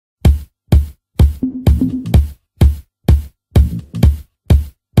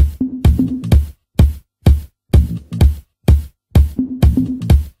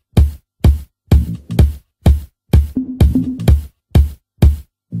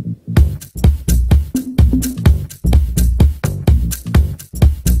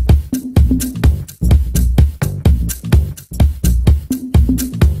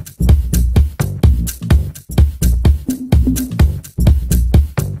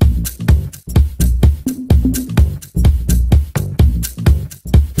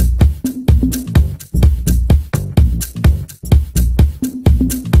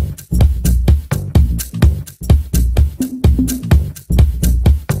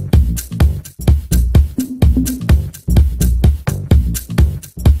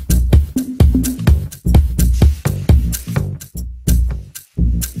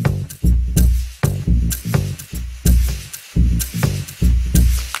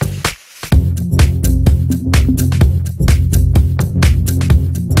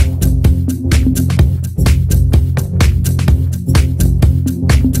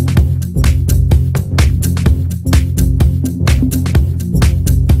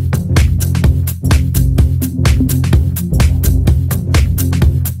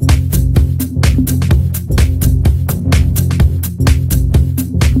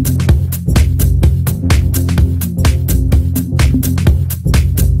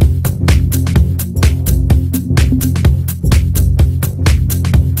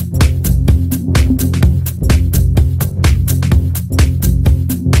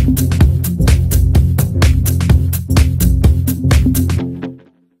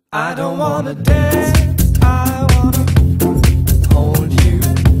I don't wanna dance, I wanna hold you.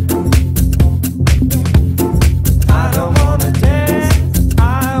 I don't wanna dance,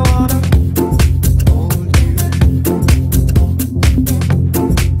 I wanna hold you.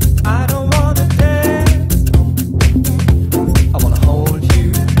 I don't wanna dance, I wanna hold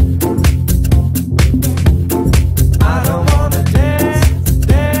you. I don't wanna dance,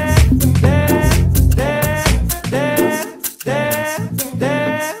 dance, dance, dance, dance, dance,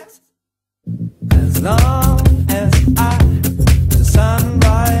 dance. As long as the sun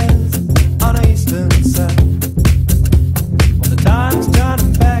rises on the eastern side, when the time's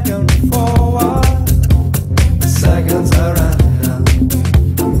turning back and forward, the seconds are running out.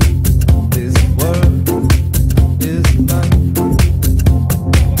 This world is mine,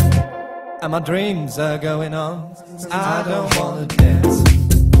 and my dreams are going on. I don't wanna dance.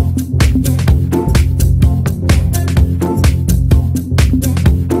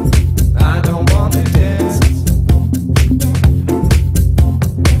 I don't wanna dance.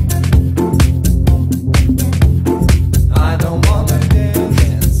 I don't wanna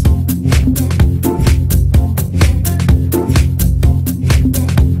dance.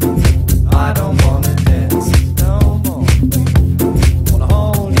 I don't wanna dance no more. Wanna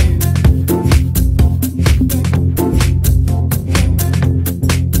hold you.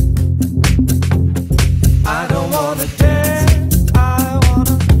 I don't wanna dance. I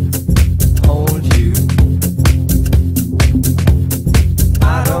wanna hold you.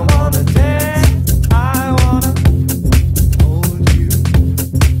 I don't wanna dance, I wanna hold you.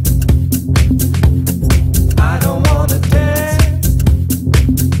 I don't wanna dance,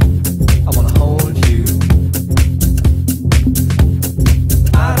 I wanna hold you.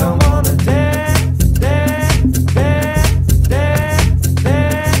 I don't wanna dance, dance, dance, dance,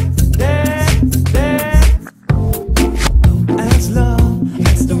 dance, dance, dance. As long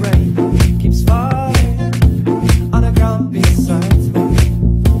as the rain keeps falling on the ground beside me,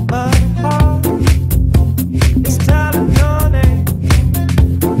 my heart is telling your name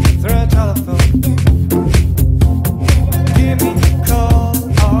through a telephone. Give me a call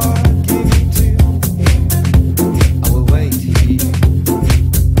or give me two. I will wait here.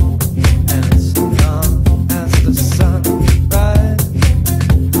 And as long as the sun rises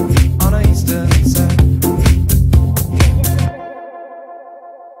on the eastern side,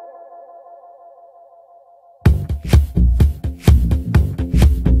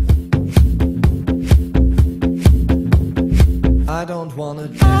 I don't wanna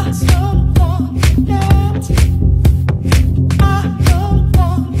dance.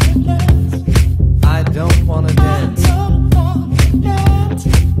 I don't wanna dance.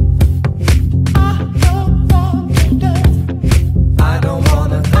 I don't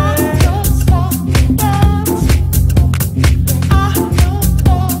wanna dance.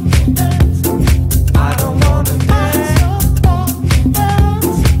 I don't wanna dance.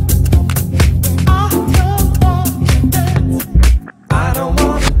 I don't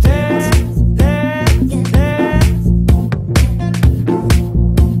wanna dance, dance, dance.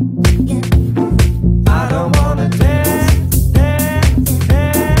 I don't wanna dance, dance,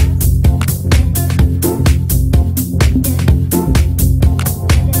 dance.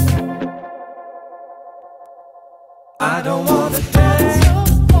 I don't wanna dance.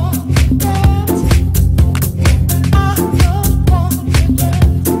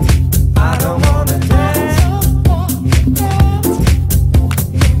 I don't wanna dance.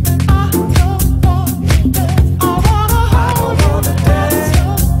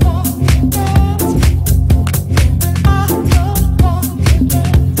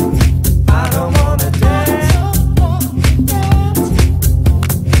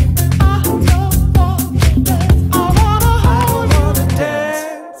 I don't wanna dance.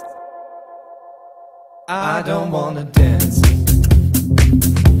 I don't wanna dance.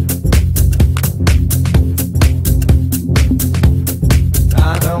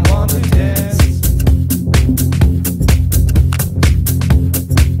 I don't wanna dance. I don't wanna dance.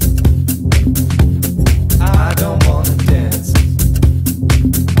 I don't wanna dance.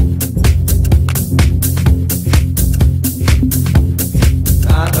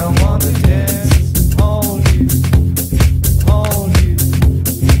 I don't wanna dance. Hold you, hold you,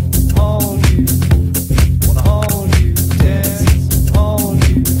 hold you. Wanna hold you, dance.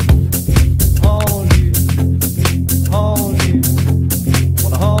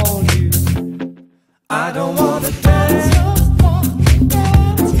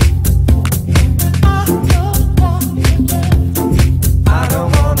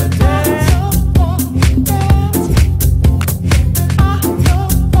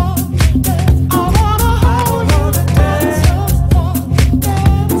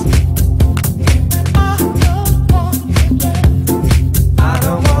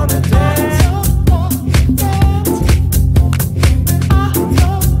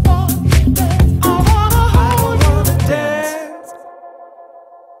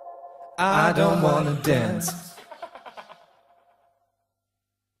 I don't wanna dance.